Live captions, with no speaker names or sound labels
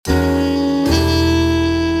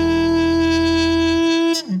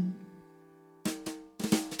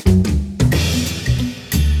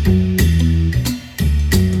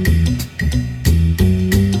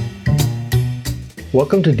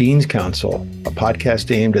Welcome to Dean's Council, a podcast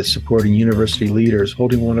aimed at supporting university leaders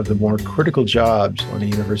holding one of the more critical jobs on a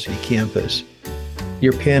university campus.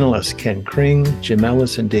 Your panelists, Ken Kring, Jim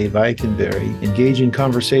Ellis, and Dave Eikenberry, engage in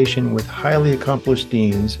conversation with highly accomplished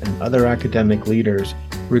deans and other academic leaders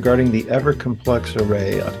regarding the ever-complex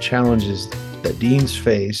array of challenges that deans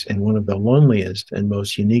face in one of the loneliest and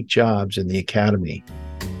most unique jobs in the academy.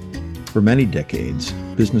 For many decades,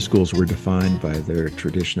 business schools were defined by their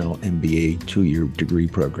traditional MBA two-year degree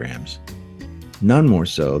programs, none more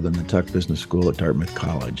so than the Tuck Business School at Dartmouth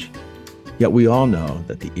College. Yet we all know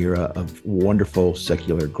that the era of wonderful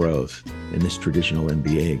secular growth in this traditional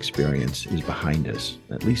MBA experience is behind us,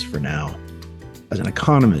 at least for now. As an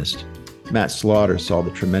economist, Matt Slaughter saw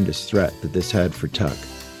the tremendous threat that this had for Tuck,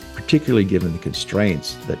 particularly given the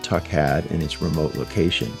constraints that Tuck had in its remote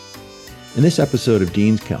location. In this episode of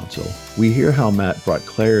Dean's Council, we hear how Matt brought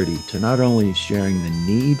clarity to not only sharing the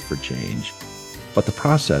need for change, but the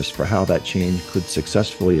process for how that change could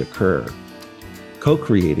successfully occur.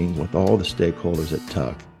 Co-creating with all the stakeholders at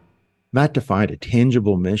Tuck, Matt defined a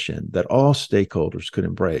tangible mission that all stakeholders could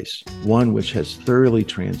embrace, one which has thoroughly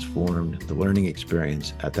transformed the learning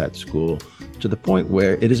experience at that school to the point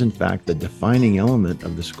where it is in fact the defining element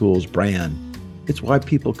of the school's brand. It's why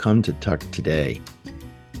people come to Tuck today.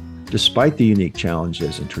 Despite the unique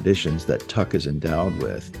challenges and traditions that Tuck is endowed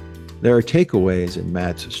with, there are takeaways in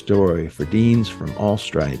Matt's story for deans from all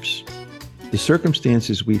stripes. The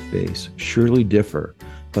circumstances we face surely differ,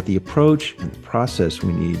 but the approach and the process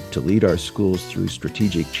we need to lead our schools through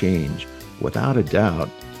strategic change, without a doubt,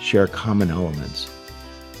 share common elements.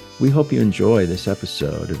 We hope you enjoy this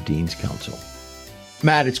episode of Dean's Council.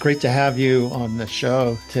 Matt, it's great to have you on the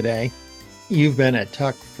show today. You've been at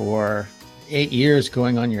Tuck for 8 years,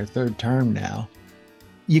 going on your third term now.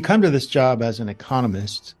 You come to this job as an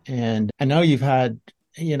economist, and I know you've had,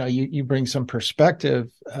 you bring some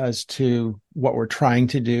perspective as to what we're trying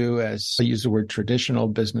to do as, I use the word traditional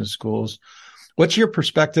business schools. What's your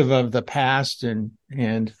perspective of the past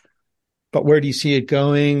but where do you see it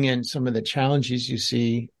going and some of the challenges you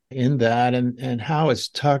see in that? And how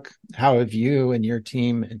have you and your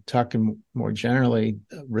team at Tuck and more generally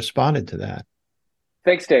responded to that?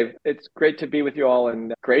 Thanks, Dave. It's great to be with you all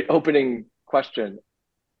and great opening question.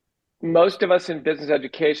 Most of us in business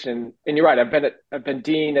education, and you're right, I've been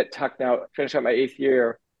dean at Tuck now, finished up my 8th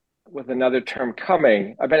year with another term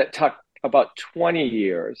coming. I've been at Tuck about 20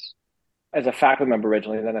 years as a faculty member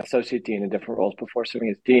originally, and then associate dean in different roles before serving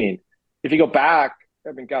as dean. If you go back,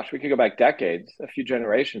 we could go back decades, a few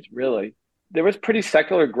generations really. There was pretty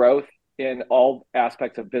secular growth in all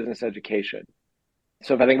aspects of business education.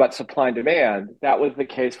 So if I think about supply and demand, that was the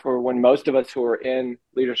case for when most of us who were in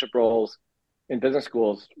leadership roles in business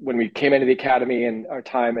schools, when we came into the academy and our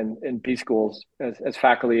time in B schools as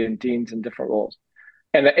faculty and deans in different roles.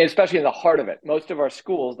 And especially in the heart of it, most of our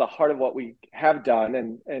schools, the heart of what we have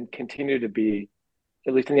done and continue to be,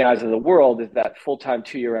 at least in the eyes of the world, is that full-time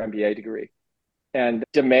 2-year MBA degree. And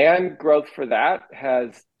demand growth for that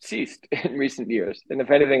has ceased in recent years. And if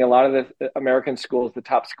anything, a lot of the American schools, the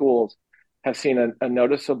top schools, have seen a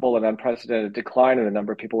noticeable and unprecedented decline in the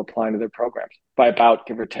number of people applying to their programs by about,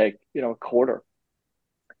 give or take, a quarter.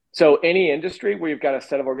 So any industry where you've got a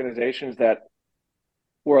set of organizations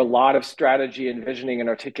where a lot of strategy and visioning and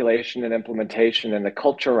articulation and implementation and the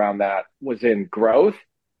culture around that was in growth,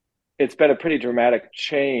 it's been a pretty dramatic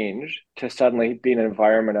change to suddenly be in an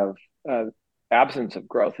environment of absence of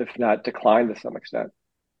growth, if not decline to some extent.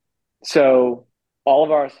 So all of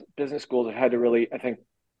our business schools have had to really, I think,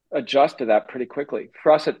 adjust to that pretty quickly.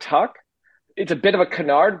 For us at Tuck, it's a bit of a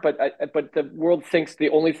canard, but the world thinks the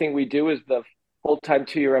only thing we do is the full-time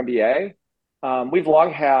 2-year MBA. We've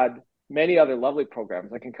long had many other lovely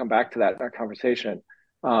programs. I can come back to that in our conversation.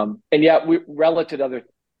 And yet, relative to other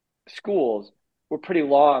schools, we're pretty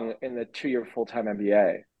long in the 2-year full-time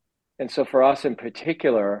MBA. And so for us in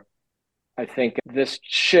particular, I think this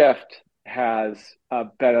shift has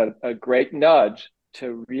been a great nudge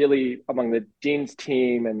to really, among the dean's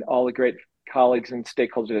team and all the great colleagues and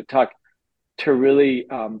stakeholders at Tuck, to really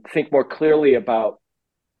think more clearly about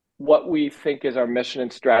what we think is our mission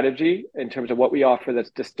and strategy in terms of what we offer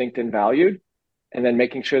that's distinct and valued, and then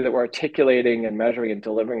making sure that we're articulating and measuring and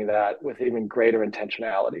delivering that with even greater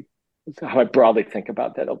intentionality. That's how I broadly think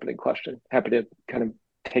about that opening question. Happy to kind of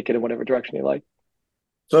take it in whatever direction you like.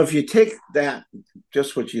 So if you take that,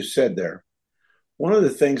 just what you said there, one of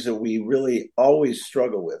the things that we really always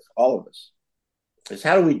struggle with, all of us, is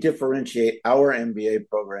how do we differentiate our MBA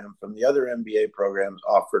program from the other MBA programs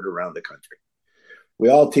offered around the country? We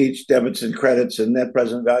all teach debits and credits and net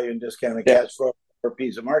present value and discounted cash flow for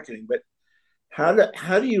piece of marketing, but how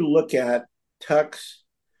do you look at Tuck's,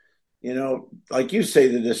 like you say,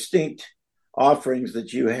 the distinct offerings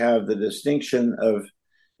that you have, the distinction of,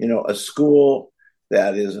 a school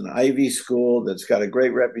that is an Ivy school that's got a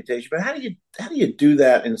great reputation. But how do you do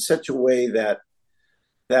that in such a way that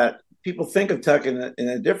people think of Tuck in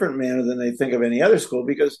a different manner than they think of any other school?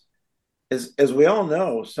 Because as we all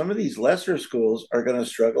know, some of these lesser schools are going to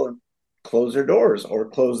struggle and close their doors or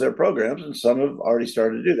close their programs, and some have already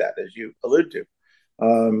started to do that, as you allude to.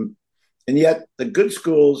 And yet, the good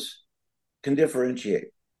schools can differentiate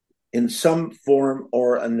in some form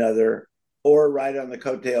or another, or ride on the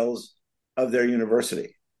coattails of their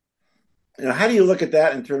university. How do you look at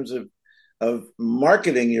that in terms of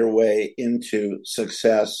marketing your way into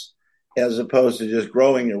success as opposed to just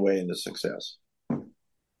growing your way into success?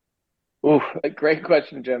 Ooh, a great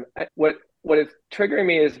question, Jim. What is triggering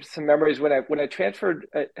me is some memories when I transferred,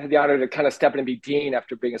 I had the honor to kind of step in and be dean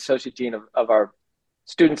after being associate dean of our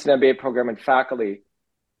students and MBA program and faculty.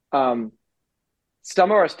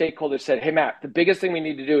 Some of our stakeholders said, "Hey, Matt, the biggest thing we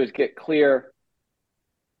need to do is get clear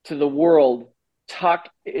to the world, Tuck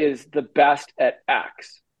is the best at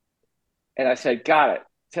X." And I said, "Got it.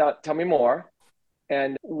 Tell me more."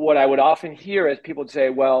 And what I would often hear is people would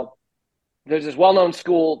say, "Well, there's this well-known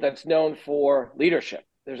school that's known for leadership.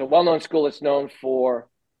 There's a well-known school that's known for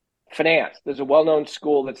finance. There's a well-known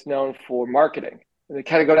school that's known for marketing." And they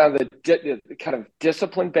kind of go down the kind of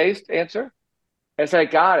discipline-based answer. And so I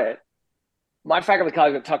got it. My faculty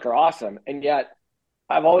colleagues at Tuck are awesome. And yet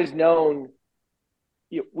I've always known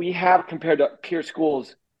we have, compared to peer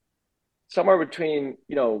schools, somewhere between,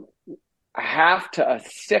 a half to a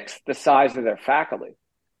sixth the size of their faculty.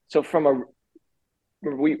 So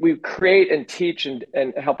we create and teach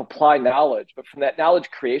and help apply knowledge, but from that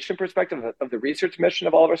knowledge creation perspective of the research mission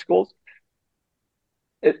of all of our schools,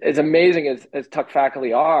 as amazing as Tuck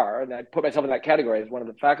faculty are, and I put myself in that category as one of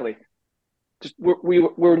the faculty, just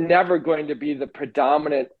we're never going to be the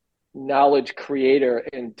predominant knowledge creator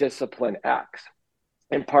in discipline X,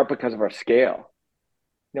 in part because of our scale.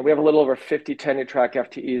 We have a little over 50 tenure track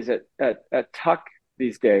FTEs at Tuck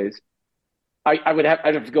these days. I'd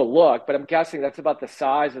have to go look, but I'm guessing that's about the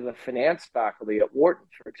size of the finance faculty at Wharton,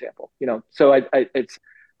 for example. So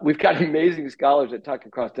we've got amazing scholars at Tuck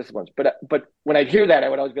across disciplines. But when I'd hear that, I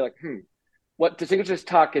would always be like, what distinguishes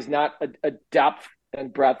Tuck is not a depth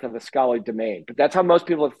and breadth of a scholarly domain, but that's how most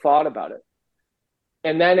people have thought about it.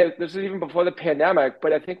 And then this was even before the pandemic,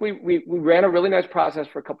 but I think we ran a really nice process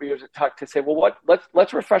for a couple of years at Tuck to say, well,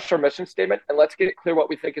 let's refresh our mission statement and let's get it clear what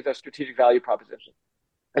we think is our strategic value proposition.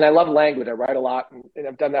 And I love language. I write a lot, and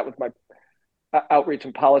I've done that with my outreach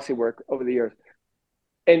and policy work over the years.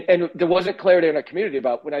 And there wasn't clarity in our community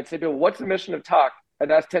about when I'd say, people, what's the mission of Tuck? I'd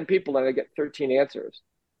ask 10 people and I'd get 13 answers.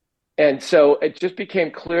 And so it just became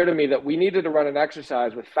clear to me that we needed to run an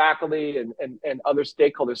exercise with faculty and other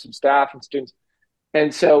stakeholders, some staff and students.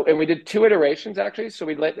 And we did 2 iterations, actually. So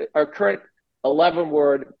our current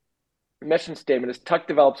 11-word mission statement is Tuck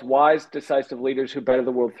develops wise, decisive leaders who better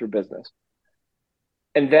the world through business.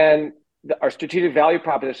 And then our strategic value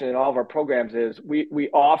proposition in all of our programs is we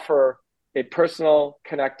offer a personal,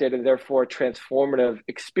 connected, and therefore transformative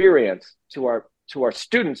experience to our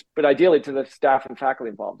students, but ideally to the staff and faculty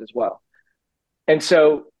involved as well. And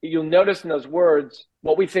so you'll notice in those words,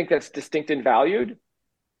 what we think that's distinct and valued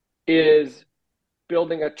is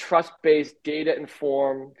building a trust-based,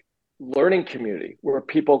 data-informed learning community where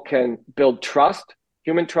people can build trust,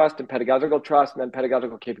 human trust and pedagogical trust, and then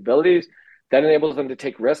pedagogical capabilities. That enables them to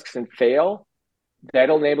take risks and fail. That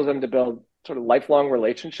enables them to build sort of lifelong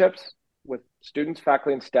relationships with students,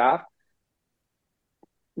 faculty, and staff.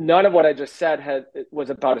 None of what I just said was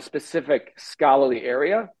about a specific scholarly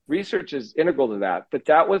area. Research is integral to that, but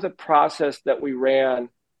that was a process that we ran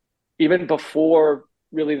even before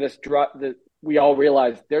really we all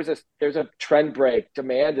realized there's a trend break.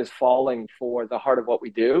 Demand is falling for the heart of what we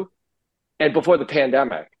do, and before the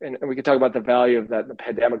pandemic, and we can talk about the value of that in the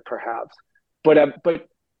pandemic, perhaps. But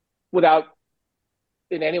without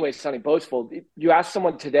in any way sounding boastful, you ask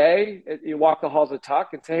someone today, you walk the halls of Tuck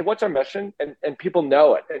and say, "Hey, what's our mission?" And people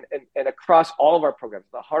know it. And across all of our programs,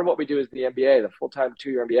 the heart of what we do is the MBA, the full-time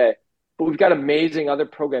 2-year MBA. But we've got amazing other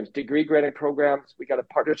programs, degree grading programs. We got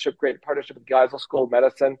a great partnership with Geisel School of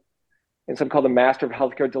Medicine and some called the Master of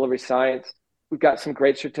Healthcare Delivery Science. We've got some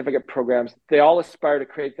great certificate programs. They all aspire to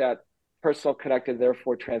create that personal, connected,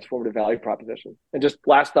 therefore transformative value proposition. And just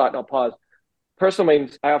last thought, and I'll pause. Personal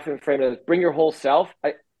means I often frame it as bring your whole self.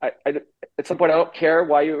 I at some point, I don't care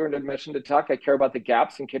why you earned admission to Tuck. I care about the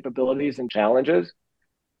gaps and capabilities and challenges.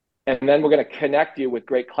 And then we're going to connect you with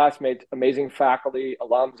great classmates, amazing faculty,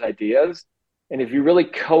 alums, ideas. And if you really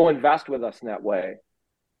co-invest with us in that way,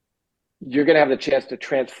 you're going to have the chance to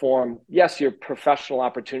transform, yes, your professional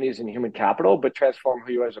opportunities in human capital, but transform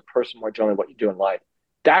who you are as a person, more generally what you do in life.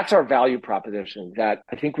 That's our value proposition that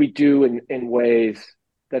I think we do in ways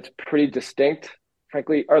that's pretty distinct.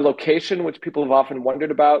 Frankly, our location, which people have often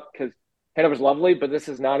wondered about, because Hanover's lovely, but this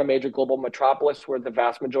is not a major global metropolis where the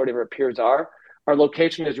vast majority of our peers are. Our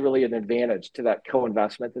location is really an advantage to that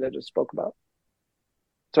co-investment that I just spoke about.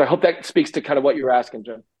 So I hope that speaks to kind of what you were asking,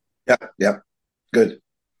 Jim. Yep. Good.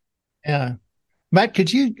 Yeah. Matt,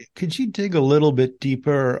 could you dig a little bit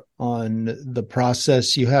deeper on the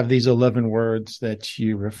process? You have these 11 words that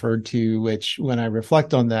you referred to, which when I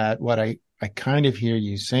reflect on that, what I kind of hear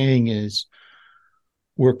you saying is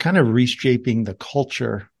we're kind of reshaping the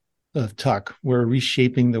culture of Tuck. We're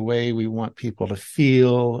reshaping the way we want people to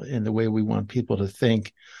feel and the way we want people to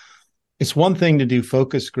think. It's one thing to do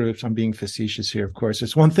focus groups. I'm being facetious here, of course.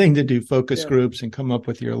 It's one thing to do focus groups and come up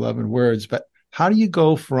with your 11 words, but how do you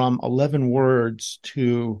go from 11 words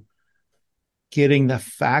to getting the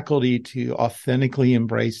faculty to authentically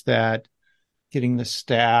embrace that, getting the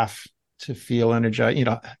staff to feel energized,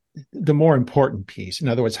 the more important piece? In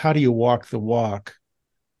other words, how do you walk the walk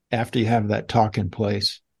after you have that talk in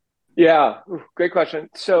place? Yeah, great question.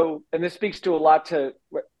 So, and this speaks to a lot to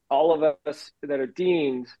all of us that are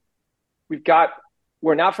deans.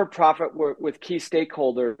 We're not for profit, we're with key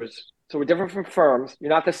stakeholders. So we're different from firms. You're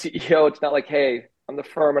not the CEO. It's not like, hey, I'm the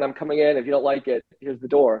firm and I'm coming in. If you don't like it, here's the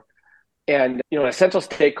door. And, an essential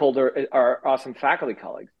stakeholder are awesome faculty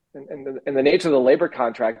colleagues. And the nature of the labor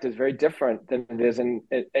contract is very different than it is in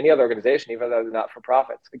any other organization, even though they're not for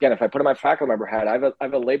profits. Again, if I put on my faculty member hat, I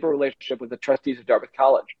have a labor relationship with the trustees of Dartmouth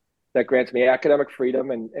College that grants me academic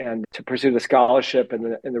freedom and to pursue the scholarship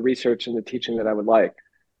and the research and the teaching that I would like.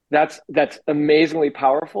 That's amazingly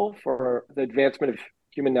powerful for the advancement of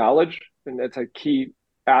human knowledge, and that's a key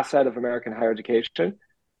asset of American higher education.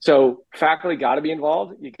 So faculty got to be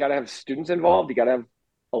involved. You got to have students involved. You got to have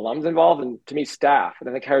alums involved, and to me, staff. And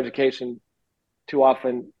I think higher education, too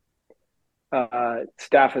often,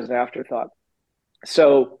 staff is an afterthought.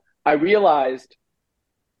 So I realized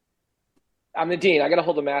I'm the dean. I got to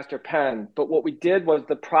hold a master pen. But what we did was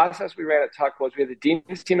the process we ran at Tuck was we had the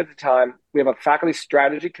dean's team at the time. We have a faculty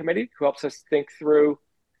strategy committee who helps us think through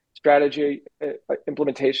strategy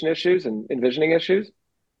implementation issues and envisioning issues.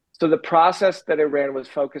 So the process that I ran was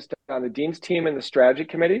focused on the dean's team and the strategy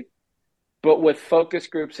committee, but with focus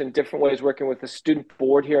groups in different ways, working with the student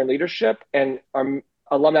board here in leadership and our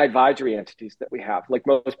alumni advisory entities that we have. Like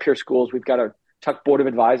most peer schools, we've got our Tuck Board of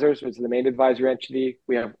Advisors, which is the main advisory entity.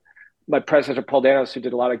 We have my predecessor, Paul Danos, who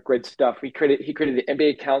did a lot of great stuff. He created the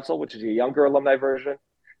MBA Council, which is a younger alumni version.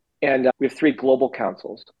 And we have 3 global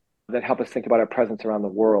councils that help us think about our presence around the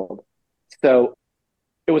world. So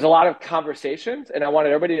it was a lot of conversations, and I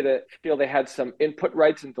wanted everybody to feel they had some input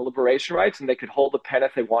rights and deliberation rights, and they could hold the pen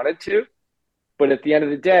if they wanted to. But at the end of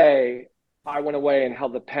the day, I went away and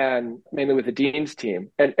held the pen mainly with the dean's team.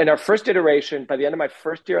 And our first iteration, by the end of my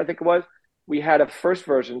first year, I think it was, we had a first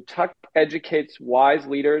version, Tuck educates wise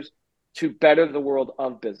leaders to better the world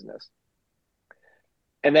of business.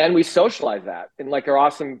 And then we socialize that. And like our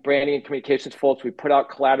awesome branding and communications folks, we put out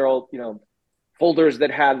collateral, folders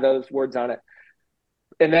that had those words on it.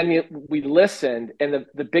 And then we listened. And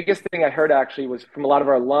the biggest thing I heard actually was from a lot of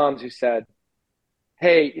our alums who said,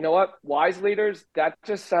 hey, you know what? Wise leaders, that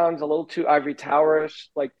just sounds a little too ivory towerish,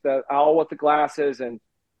 like the owl with the glasses. And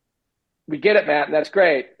we get it, Matt, and that's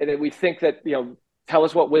great. And then we think that, tell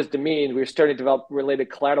us what wisdom means. We were starting to develop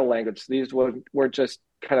related collateral language. So these were just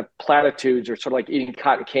kind of platitudes or sort of like eating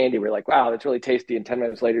cotton candy. We're like, wow, that's really tasty. And 10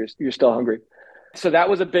 minutes later, you're still hungry. So that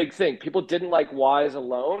was a big thing. People didn't like wise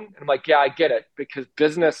alone. And I'm like, yeah, I get it. Because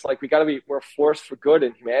business, like we're a force for good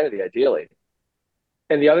in humanity, ideally.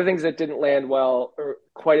 And the other things that didn't land well or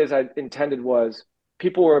quite as I intended was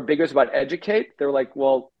people were big about educate. They're like,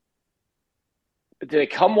 well, do they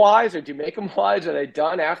come wise or do you make them wise? Are they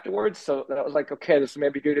done afterwards? So that was like, okay, there's some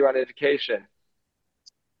ambiguity around education.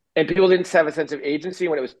 And people didn't have a sense of agency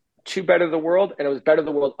when it was to better the world and it was better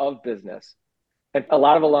the world of business. And a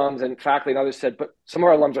lot of alums and faculty and others said, but some of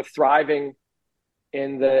our alums are thriving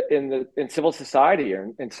in civil society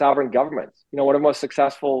or in sovereign governments. One of the most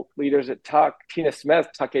successful leaders at Tuck, Tina Smith,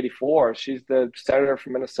 Tuck 84, she's the senator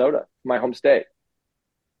from Minnesota, my home state.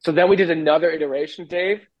 So then we did another iteration,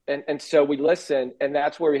 Dave. And so we listened, and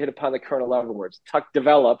that's where we hit upon the current 11 words. Tuck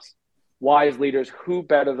develops wise leaders who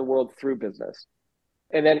better the world through business.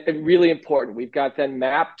 And then really important, we've got then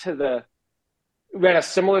mapped to we ran a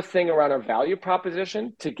similar thing around our value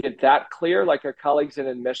proposition to get that clear, like our colleagues in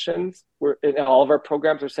admissions, in all of our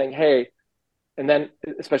programs are saying, hey, and then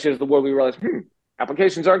especially as the world we realized,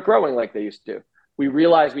 applications aren't growing like they used to. we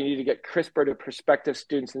realized we needed to get crisper to prospective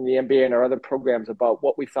students in the MBA and our other programs about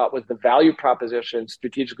what we thought was the value proposition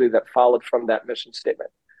strategically that followed from that mission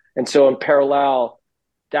statement. And so in parallel,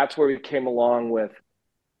 that's where we came along with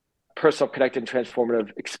personal, connected, and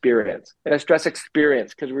transformative experience. And I stress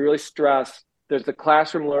experience because we really stress there's the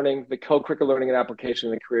classroom learning, the co-curricular learning and application,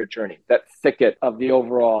 and the career journey, that thicket of the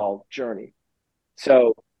overall journey.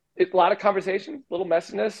 So it's a lot of conversation, a little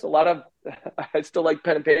messiness, a lot of, I still like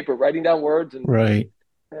pen and paper, writing down words, and Right.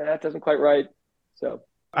 that doesn't quite right. So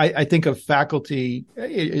I think of faculty.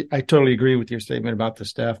 I totally agree with your statement about the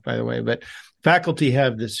staff, by the way, but faculty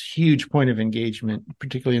have this huge point of engagement,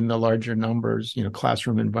 particularly in the larger numbers,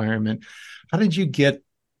 classroom environment. How did you get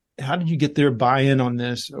their buy-in on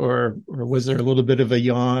this, or was there a little bit of a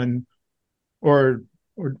yawn, or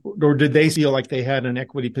did they feel like they had an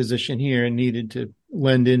equity position here and needed to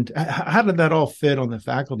lend into? How did that all fit on the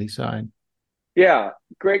faculty side? yeah,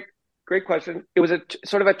 great question. It was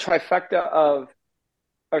sort of a trifecta of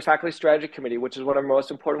our faculty strategy committee, which is one of our most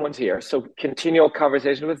important ones here. So continual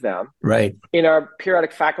conversation with them. Right. In our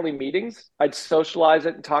periodic faculty meetings, I'd socialize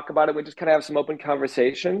it and talk about it. We just kind of have some open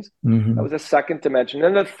conversations. Mm-hmm. That was the second dimension.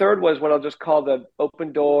 And the third was what I'll just call the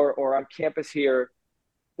open door, or on campus here,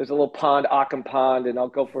 there's a little pond, Occam Pond, and I'll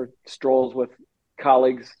go for strolls with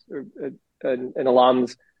colleagues and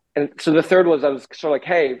alums. And so the third was I was sort of like,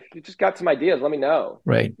 hey, if you just got some ideas, let me know.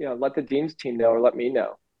 Right. Let the dean's team know, or let me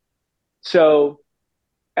know. So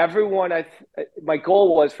everyone, my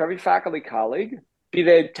goal was for every faculty colleague, be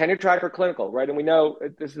they tenure track or clinical, right? And we know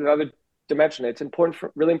this is another dimension. It's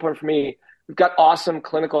really important for me. We've got awesome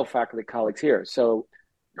clinical faculty colleagues here. So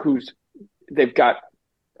they've got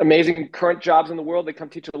amazing current jobs in the world. They come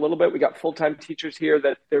teach a little bit. We got full-time teachers here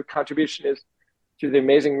that their contribution is to the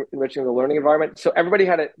amazing enriching of the learning environment. So everybody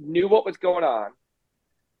knew what was going on,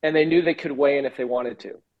 and they knew they could weigh in if they wanted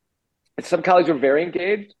to. And some colleagues were very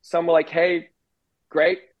engaged. Some were like, hey,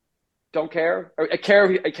 great, don't care. Or I care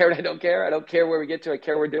and I don't care. I don't care where we get to. I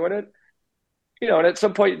care we're doing it. And at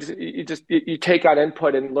some point, you take on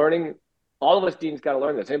input and learning. All of us deans got to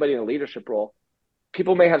learn this. Anybody in a leadership role,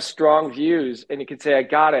 people may have strong views, and you can say, I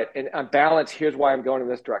got it. And on balance, here's why I'm going in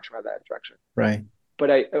this direction or that direction. Right.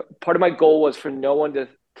 But part of my goal was for no one to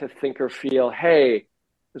think or feel, hey,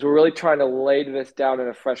 because we're really trying to lay this down in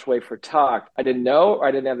a fresh way for talk. I didn't know, or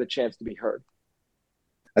I didn't have the chance to be heard.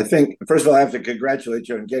 I think, first of all, I have to congratulate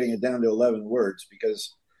you on getting it down to 11 words,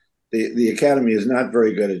 because the Academy is not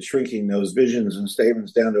very good at shrinking those visions and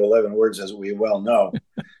statements down to 11 words, as we well know.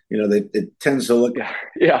 It tends to look,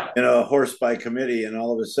 a horse by committee, and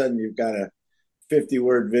all of a sudden you've got a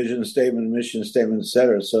 50-word vision statement, mission statement, et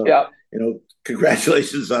cetera. So,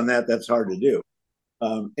 congratulations on that. That's hard to do.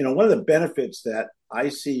 One of the benefits that I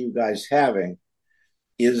see you guys having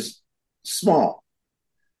is small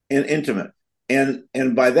and intimate.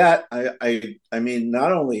 And by that, I mean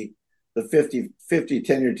not only the 50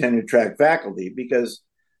 tenure track faculty, because,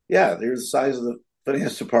 they're the size of the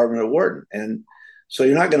finance department at Wharton. And so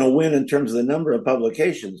you're not going to win in terms of the number of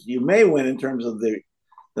publications. You may win in terms of the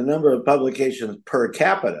number of publications per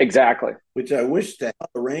capita. Exactly. Which I wish the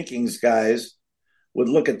rankings guys would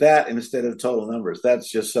look at that instead of total numbers. That's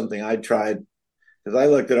just something I tried, because I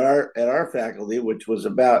looked at our faculty, which was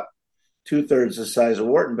about 2/3 the size of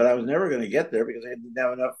Wharton, but I was never going to get there because I didn't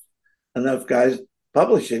have enough guys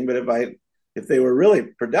publishing. But if they were really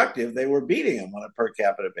productive, they were beating them on a per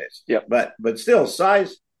capita basis. Yep. But still,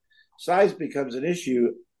 size becomes an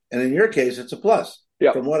issue, and in your case, it's a plus.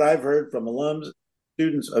 Yep. From what I've heard from alums,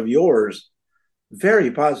 students of yours,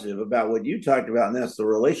 very positive about what you talked about, and that's the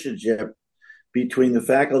relationship between the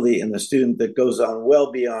faculty and the student that goes on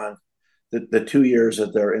well beyond the 2 years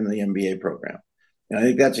that they're in the MBA program. And I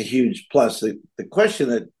think that's a huge plus. The question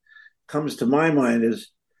that comes to my mind is,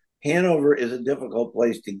 Hanover is a difficult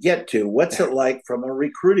place to get to. What's it like from a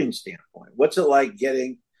recruiting standpoint? What's it like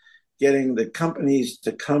getting the companies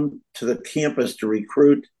to come to the campus to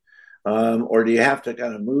recruit? Or do you have to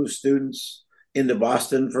kind of move students into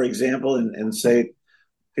Boston, for example, and say,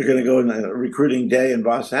 you're going to go on a recruiting day in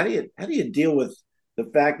Boston? How do you deal with the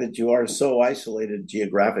fact that you are so isolated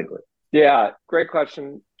geographically? Yeah, great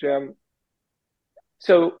question, Jim.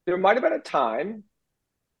 So there might have been a time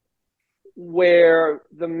where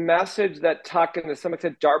the message that Tuck and to some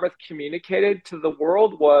extent Dartmouth communicated to the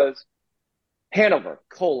world was Hanover,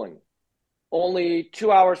 only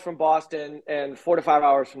 2 hours from Boston and 4 to 5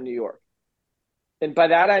 hours from New York. And by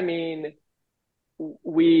that, I mean,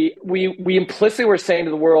 we implicitly were saying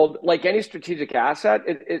to the world, like any strategic asset,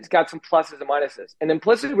 it's got some pluses and minuses. And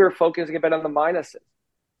implicitly, we were focusing a bit on the minuses.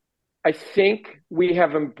 I think we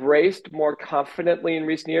have embraced more confidently in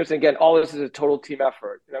recent years. And again, all this is a total team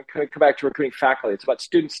effort. And I'm going to come back to recruiting faculty. It's about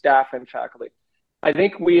student, staff, and faculty. I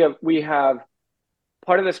think we have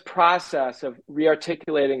part of this process of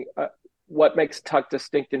rearticulating what makes Tuck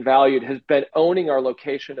distinct and valued has been owning our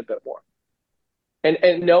location a bit more,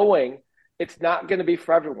 and knowing it's not going to be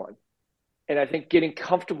for everyone. And I think getting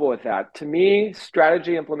comfortable with that. To me,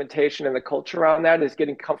 strategy implementation and the culture around that is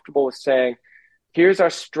getting comfortable with saying, here's our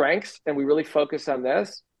strengths, and we really focus on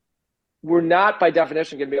this. We're not, by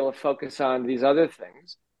definition, going to be able to focus on these other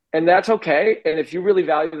things. And that's okay. And if you really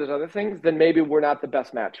value those other things, then maybe we're not the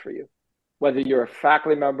best match for you, whether you're a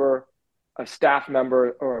faculty member, a staff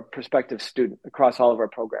member, or a prospective student across all of our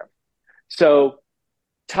programs. So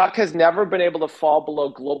Tuck has never been able to fall below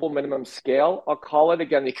global minimum scale. I'll call it,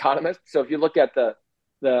 again, the Economist. So if you look at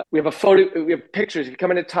we have a photo, we have pictures. If you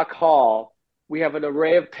come into Tuck Hall, we have an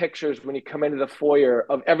array of pictures when you come into the foyer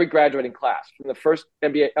of every graduating class from the first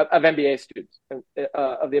MBA of MBA students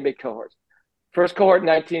of the MBA cohorts. First cohort in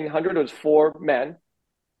 1900 was 4 men,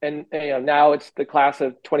 and now it's the class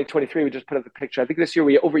of 2023. We just put up the picture. I think this year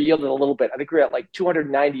we over-yielded a little bit. I think we're at like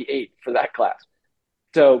 298 for that class.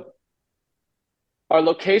 So our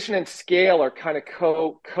location and scale are kind of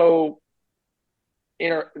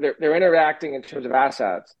they're interacting in terms of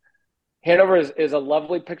assets. Hanover is a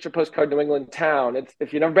lovely picture postcard New England town.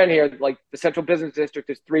 If you've never been here, like the central business district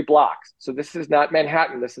is 3 blocks. So this is not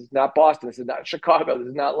Manhattan. This is not Boston. This is not Chicago. This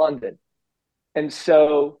is not London. And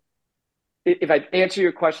so if I answer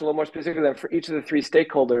your question a little more specifically, then for each of the 3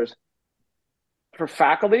 stakeholders, for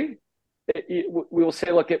faculty, we will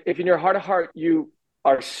say, look, if in your heart of heart, you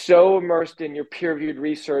are so immersed in your peer-reviewed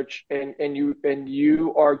research and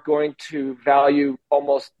you are going to value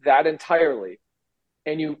almost that entirely,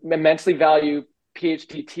 and you immensely value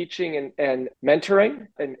PhD teaching and mentoring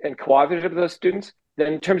and co-authorship of those students,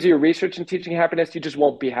 then in terms of your research and teaching happiness, you just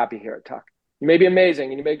won't be happy here at Tuck. You may be amazing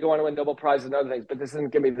and you may go on to win Nobel Prizes and other things, but this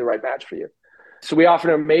isn't going to be the right match for you. So we offer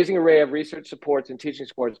an amazing array of research supports and teaching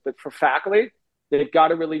supports, but for faculty, they've got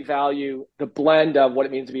to really value the blend of what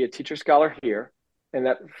it means to be a teacher scholar here, and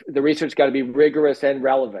that the research got to be rigorous and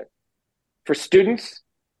relevant. For students,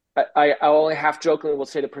 I only half jokingly will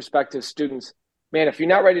say to prospective students, man, if you're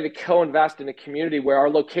not ready to co-invest in a community where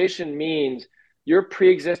our location means your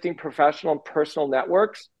pre-existing professional and personal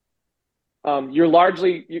networks, you're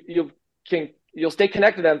largely, you'll stay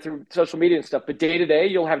connected to them through social media and stuff, but day to day,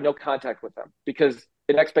 you'll have no contact with them because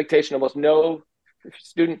in expectation, almost no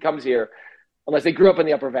student comes here unless they grew up in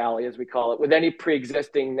the Upper Valley, as we call it, with any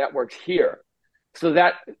pre-existing networks here. So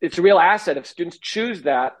that it's a real asset. If students choose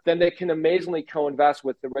that, then they can amazingly co-invest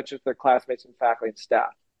with the richest of their classmates and faculty and staff.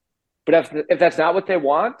 But if that's not what they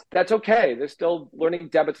want, that's okay. They're still learning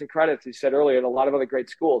debits and credits, you said earlier, at a lot of other great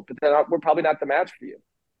schools, but we're probably not the match for you.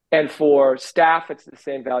 And for staff, it's the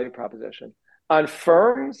same value proposition. On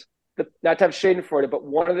firms, not to have shade for it, but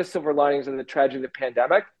one of the silver linings of the tragedy of the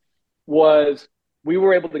pandemic was we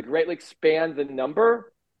were able to greatly expand the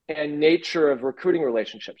number and nature of recruiting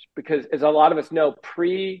relationships. Because as a lot of us know,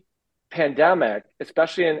 pre-pandemic,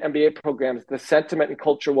 especially in MBA programs, the sentiment and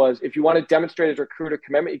culture was, if you want to demonstrate as a recruiter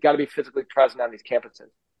commitment, you got to be physically present on these campuses.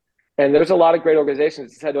 And there's a lot of great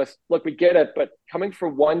organizations that said to us, look, we get it, but coming for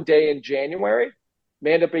one day in January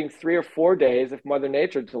may end up being 3 or 4 days if Mother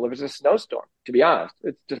Nature delivers a snowstorm, to be honest.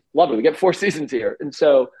 It's just lovely. We get 4 seasons here. And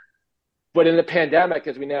so, but in the pandemic,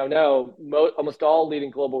 as we now know, almost all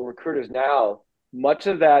leading global recruiters now, much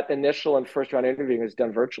of that initial and first round interviewing is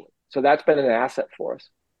done virtually. So that's been an asset for us.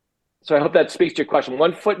 So I hope that speaks to your question.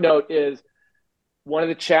 One footnote is one of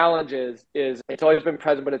the challenges is it's always been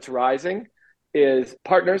present, but it's rising, is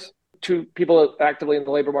partners to people actively in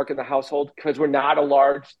the labor market in the household, because we're not a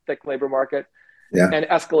large, thick labor market. Yeah. And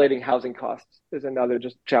escalating housing costs is another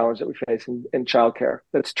just challenge that we face in childcare.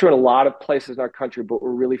 That's true in a lot of places in our country, but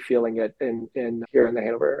we're really feeling it in here in the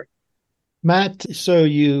Hanover area. Matt, so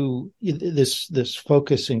this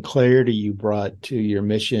focus and clarity you brought to your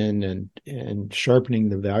mission and sharpening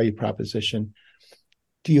the value proposition,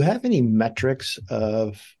 do you have any metrics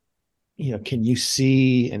of, can you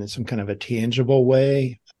see in some kind of a tangible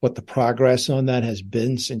way what the progress on that has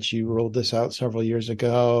been since you rolled this out several years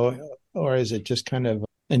ago? Or is it just kind of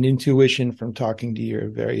an intuition from talking to your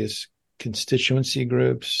various constituency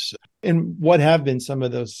groups? And what have been some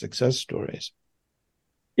of those success stories?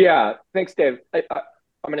 Yeah, thanks, Dave.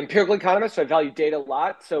 I'm an empirical economist, so I value data a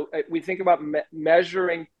lot. So we think about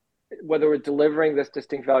measuring whether we're delivering this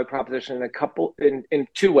distinct value proposition in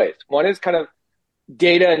 2 ways. One is kind of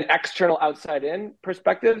data and external outside in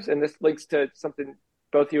perspectives. And this links to something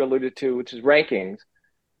both of you alluded to, which is rankings.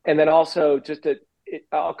 And then also just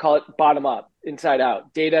I'll call it bottom up, inside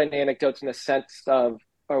out, data and anecdotes in the sense of,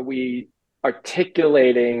 are we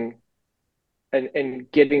articulating and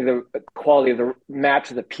getting the quality of the match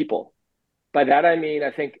of the people? By that, I mean,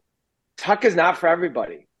 I think Tuck is not for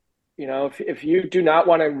everybody. If you do not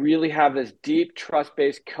want to really have this deep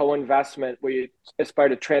trust-based co-investment where you aspire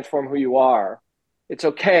to transform who you are, it's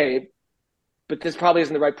okay, but this probably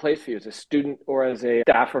isn't the right place for you as a student or as a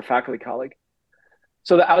staff or faculty colleague.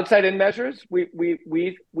 So the outside in measures, we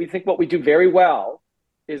think what we do very well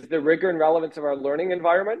is the rigor and relevance of our learning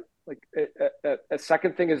environment. Like a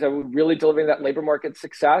second thing is that we're really delivering that labor market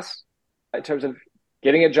success in terms of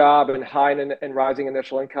getting a job and high and rising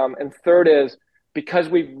initial income. And third is, because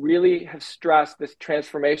we really have stressed this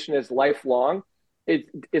transformation is lifelong,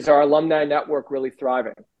 is our alumni network really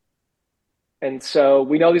thriving? And so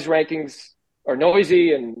we know these rankings are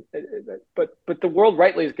noisy, but the world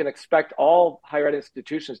rightly is going to expect all higher ed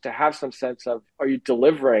institutions to have some sense of, are you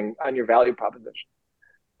delivering on your value proposition?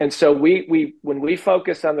 And so when we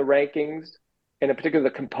focus on the rankings, and in particular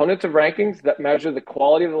the components of rankings that measure the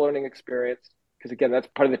quality of the learning experience, because again, that's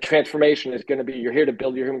part of the transformation is going to be, you're here to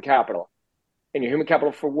build your human capital, and your human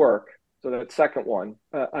capital for work. So that second one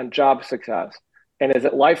on job success. And is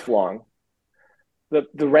it lifelong? The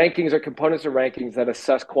rankings are components of rankings that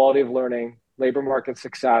assess quality of learning, labor market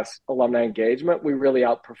success, alumni engagement. We really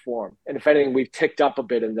outperform. And if anything, we've ticked up a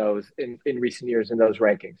bit in those in recent years in those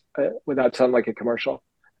rankings, without sounding like a commercial.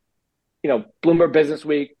 Bloomberg Business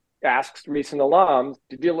Week asks recent alums,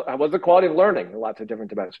 what's the quality of learning in lots of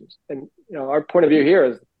different dimensions? And our point of view here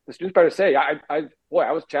is the students better say, I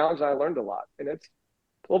was challenged and I learned a lot. And it's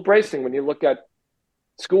a little bracing when you look at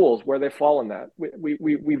schools where they fall in that.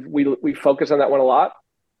 We focus on that one a lot.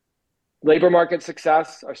 Labor market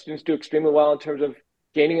success, our students do extremely well in terms of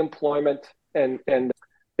gaining employment and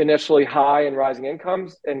initially high and rising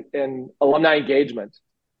incomes and alumni engagement.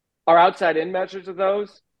 Our outside in measures of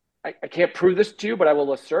those, I can't prove this to you, but I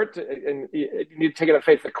will assert, and you need to take it at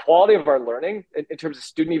faith, the quality of our learning in terms of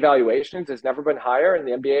student evaluations has never been higher in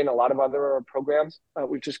the MBA and a lot of other programs.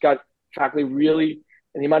 We've just got faculty really,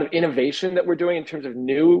 and the amount of innovation that we're doing in terms of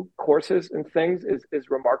new courses and things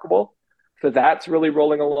is remarkable. So that's really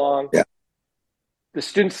rolling along. Yeah. The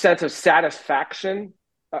student sense of satisfaction,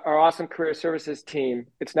 our awesome career services team,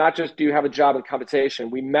 it's not just do you have a job and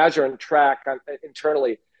compensation. We measure and track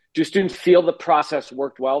internally. Do students feel the process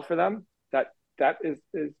worked well for them? That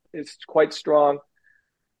is quite strong.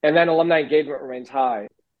 And then alumni engagement remains high.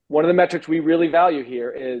 One of the metrics we really value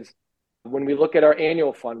here is when we look at our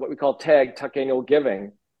annual fund, what we call TAG, Tuck Annual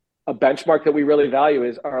Giving, a benchmark that we really value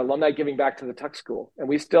is our alumni giving back to the Tuck School. And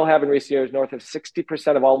we still have in recent years north of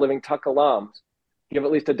 60% of all living Tuck alums give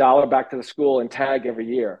at least $1 back to the school in TAG every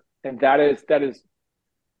year. And that is,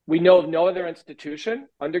 we know of no other institution,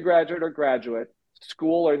 undergraduate or graduate,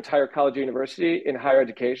 school or entire college or university in higher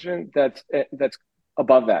education that's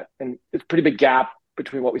above that. And it's a pretty big gap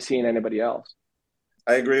between what we see in anybody else.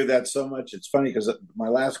 I agree with that so much. It's funny because my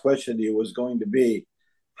last question to you was going to be,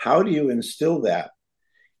 how do you instill that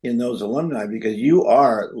in those alumni? Because you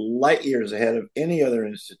are light years ahead of any other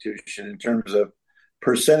institution in terms of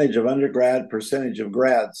percentage of undergrad, percentage of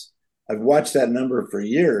grads. I've watched that number for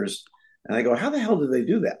years, and I go, how the hell do they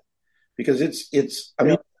do that? Because it's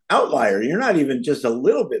outlier. You're not even just a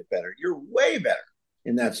little bit better. You're way better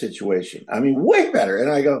in that situation. I mean, way better.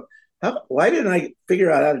 And I go, why didn't I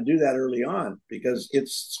figure out how to do that early on? Because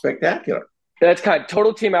it's spectacular. That's kind of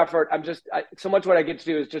total team effort. So much what I get to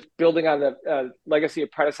do is just building on the legacy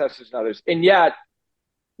of predecessors and others. And yet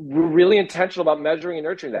we're really intentional about measuring and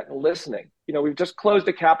nurturing that and listening. We've just closed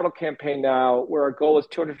a capital campaign now where our goal is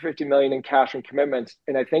 $250 million in cash and commitments.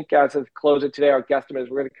 And I think as of close it today, our guesstimate is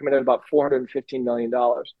we're going to commit about $415 million.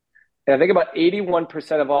 And I think about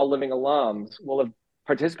 81% of all living alums will have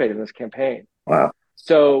participated in this campaign. Wow.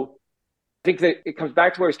 So I think that it comes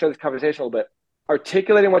back to where we started this conversation a little bit,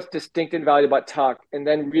 articulating what's distinct and valuable about Tuck, and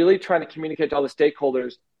then really trying to communicate to all the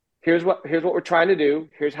stakeholders, here's what we're trying to do.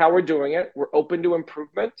 Here's how we're doing it. We're open to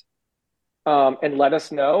improvement, and let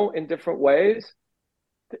us know in different ways.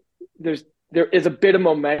 There is a bit of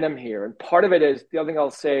momentum here. And part of it is, the other thing I'll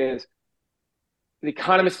say is, the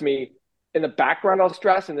Economist me, in the background, I'll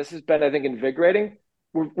stress, and this has been, I think, invigorating,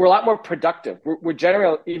 we're a lot more productive. We're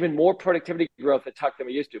generating even more productivity growth at Tuck than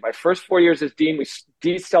we used to. My first 4 years as dean, we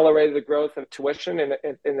decelerated the growth of tuition in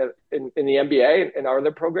the MBA and our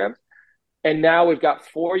other programs. And now we've got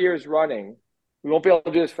 4 years running. We won't be able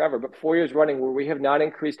to do this forever, but 4 years running where we have not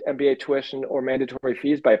increased MBA tuition or mandatory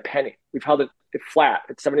fees by a penny. We've held it flat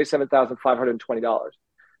at $77,520.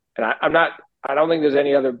 And I don't think there's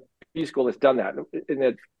any other B school that's done that in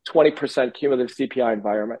a 20% cumulative CPI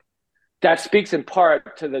environment. that speaks in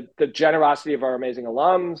part to the generosity of our amazing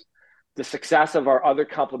alums, the success of our other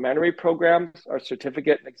complementary programs, our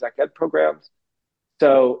certificate and exec ed programs.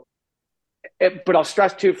 So, but I'll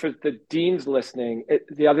stress too for the deans listening,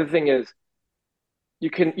 the other thing is you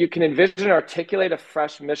can envision and articulate a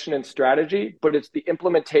fresh mission and strategy, but it's the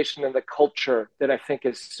implementation and the culture that I think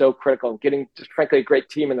is so critical and getting, just frankly, a great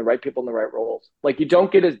team and the right people in the right roles. Like you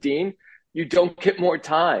don't get as dean, you don't get more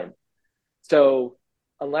time. So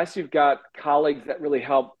unless you've got colleagues that really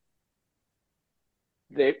help,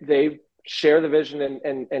 they share the vision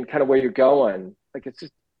and kind of where you're going. Like it's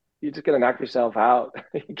just, you're just going to knock yourself out.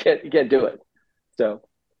 You can't do it. So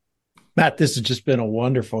Matt, this has just been a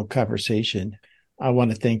wonderful conversation. I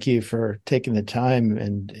want to thank you for taking the time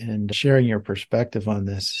and sharing your perspective on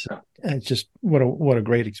this. It's just what a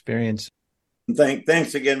great experience.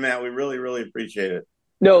 Thanks again, Matt. We really, really appreciate it.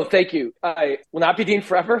 No, thank you. I will not be dean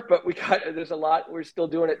forever, but there's a lot we're still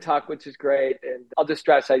doing at Tuck, which is great. And I'll just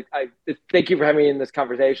stress, I thank you for having me in this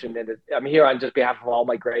conversation. And I'm here on just behalf of all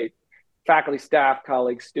my great faculty, staff,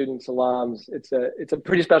 colleagues, students, alums. It's a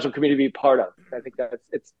pretty special community to be part of. I think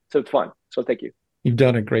it's fun. So thank you. You've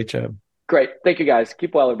done a great job. Great. Thank you, guys.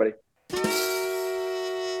 Keep well, everybody.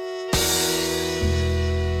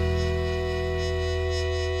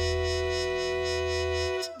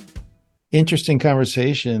 Interesting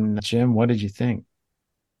conversation. Jim, what did you think?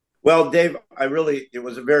 Well, Dave, it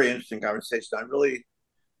was a very interesting conversation. I really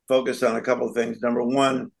focused on a couple of things. Number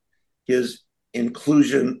one, his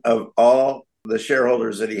inclusion of all the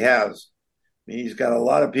shareholders that he has. I mean, he's got a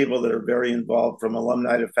lot of people that are very involved, from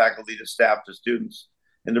alumni to faculty to staff to students.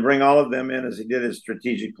 And to bring all of them in as he did his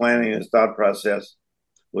strategic planning and his thought process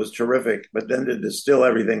was terrific. But then to distill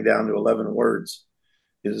everything down to 11 words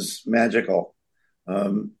is magical.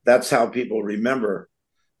 That's how people remember.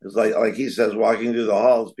 It's like he says, walking through the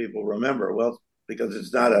halls, people remember. Well, because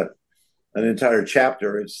it's not an entire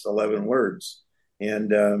chapter, it's 11 words.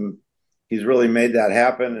 And he's really made that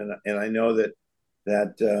happen. And I know that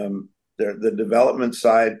the development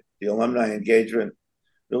side, the alumni engagement,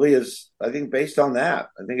 really is, I think, based on that.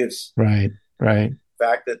 I think it's right. The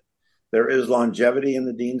fact that there is longevity in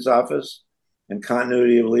the dean's office and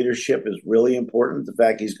continuity of leadership is really important. The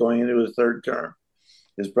fact he's going into his third term,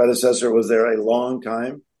 his predecessor was there a long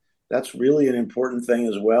time. That's really an important thing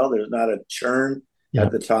as well. There's not a churn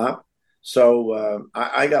at the top. So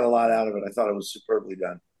I got a lot out of it. I thought it was superbly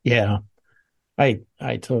done. Yeah, I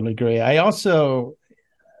totally agree.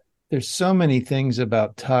 There's so many things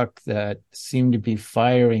about Tuck that seem to be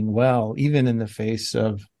firing well, even in the face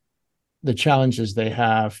of the challenges they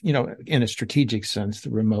have, in a strategic sense,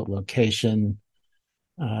 the remote location,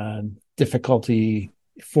 difficulty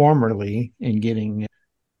formerly in getting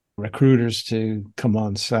recruiters to come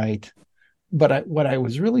on site. But what I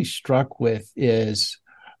was really struck with is,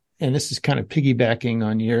 and this is kind of piggybacking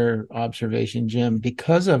on your observation, Jim,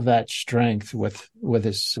 because of that strength with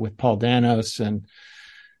Paul Danos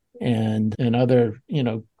and other,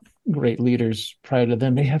 great leaders prior to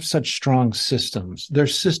them, they have such strong systems. Their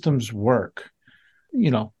systems work,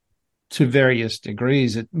 to various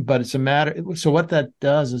degrees, but it's a matter. So what that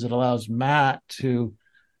does is it allows Matt to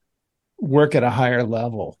work at a higher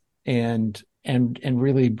level and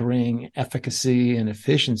really bring efficacy and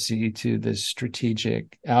efficiency to this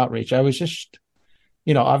strategic outreach. I was just,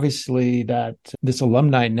 obviously that this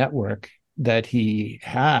alumni network that he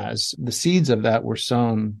has, the seeds of that were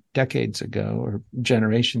sown decades ago or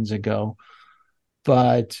generations ago.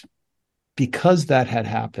 But because that had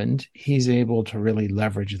happened, he's able to really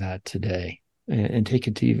leverage that today and take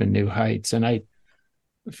it to even new heights. And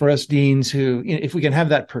for us deans who, if we can have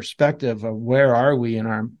that perspective of where are we in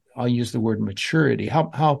our, I'll use the word maturity,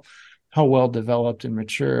 how well developed and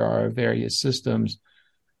mature are our various systems,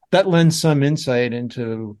 that lends some insight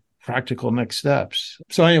into practical next steps.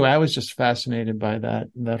 So anyway, I was just fascinated by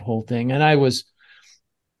that whole thing. And I was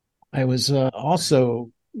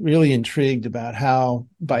also really intrigued about how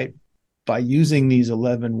by using these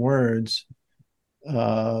 11 words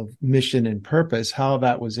of mission and purpose, how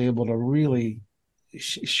that was able to really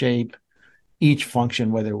shape each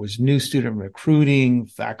function, whether it was new student recruiting,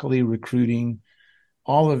 faculty recruiting,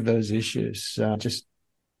 all of those issues,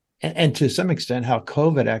 and to some extent, how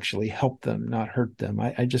COVID actually helped them, not hurt them.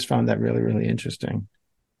 I just found that really, really interesting.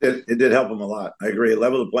 It did help them a lot. I agree. It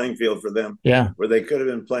leveled the playing field for them. Yeah. Where they could have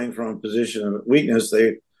been playing from a position of weakness,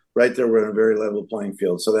 they right there were in a very level playing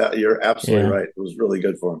field. So that you're absolutely right. It was really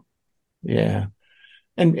good for them. Yeah.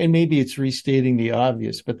 And maybe it's restating the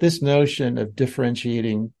obvious, but this notion of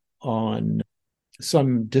differentiating on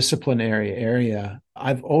some disciplinary area,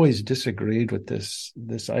 I've always disagreed with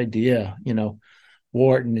this idea,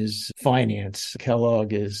 Wharton is finance,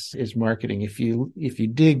 Kellogg is marketing. If you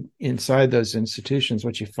dig inside those institutions,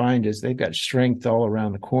 what you find is they've got strength all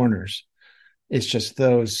around the corners. It's just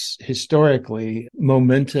those historically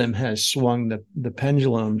momentum has swung the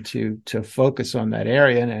pendulum to focus on that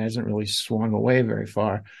area, and it hasn't really swung away very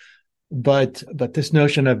far. But this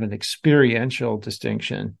notion of an experiential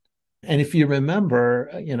distinction. And if you remember,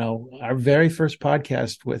 our very first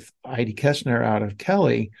podcast with Heidi Kestner out of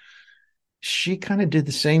Kelly, she kind of did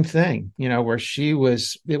the same thing, where it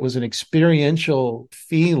was an experiential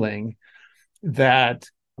feeling that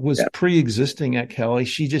was pre-existing at Kelly.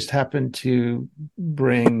 She just happened to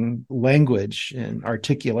bring language and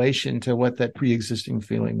articulation to what that pre-existing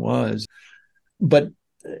feeling was. But,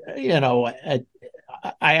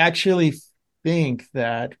 I actually think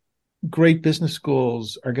that great business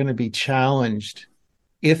schools are going to be challenged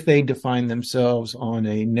if they define themselves on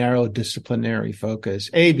a narrow disciplinary focus.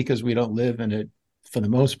 A, because we don't live in it, for the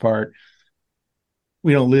most part,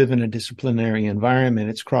 we don't live in a disciplinary environment.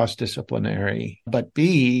 It's cross-disciplinary. But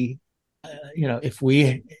B, if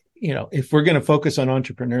we're going to focus on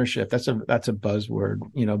entrepreneurship, that's a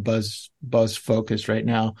buzzword, buzz focus right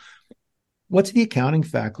now. What's the accounting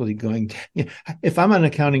faculty going to, if I'm an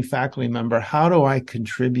accounting faculty member, how do I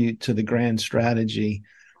contribute to the grand strategy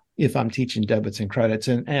if I'm teaching debits and credits?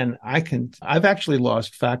 And I've actually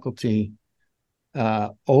lost faculty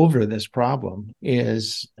over this problem. I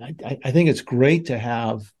think it's great to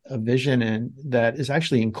have a vision that is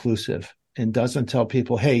actually inclusive and doesn't tell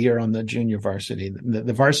people, hey, you're on the junior varsity.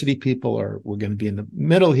 The varsity people we're going to be in the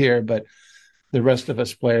middle here, but the rest of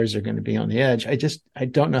us players are going to be on the edge. I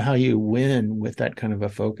don't know how you win with that kind of a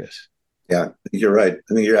focus. Yeah, you're right.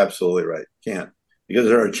 I think you're absolutely right. Can't, because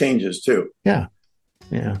there are changes too. Yeah.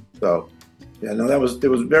 So, it was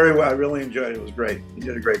very well. I really enjoyed it. It was great. You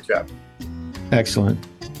did a great job. Excellent.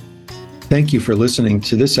 Thank you for listening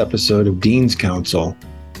to this episode of Dean's Council.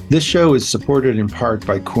 This show is supported in part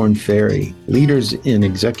by Korn Ferry, leaders in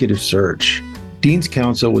executive search. Dean's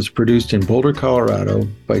Council was produced in Boulder, Colorado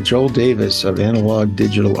by Joel Davis of Analog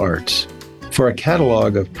Digital Arts. For a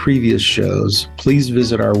catalog of previous shows, please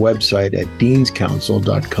visit our website at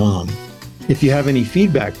deanscouncil.com. If you have any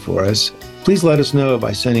feedback for us, please let us know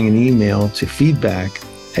by sending an email to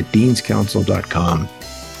feedback@deanscouncil.com.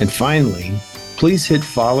 And finally, please hit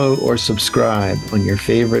follow or subscribe on your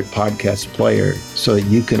favorite podcast player so that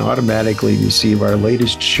you can automatically receive our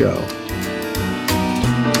latest show.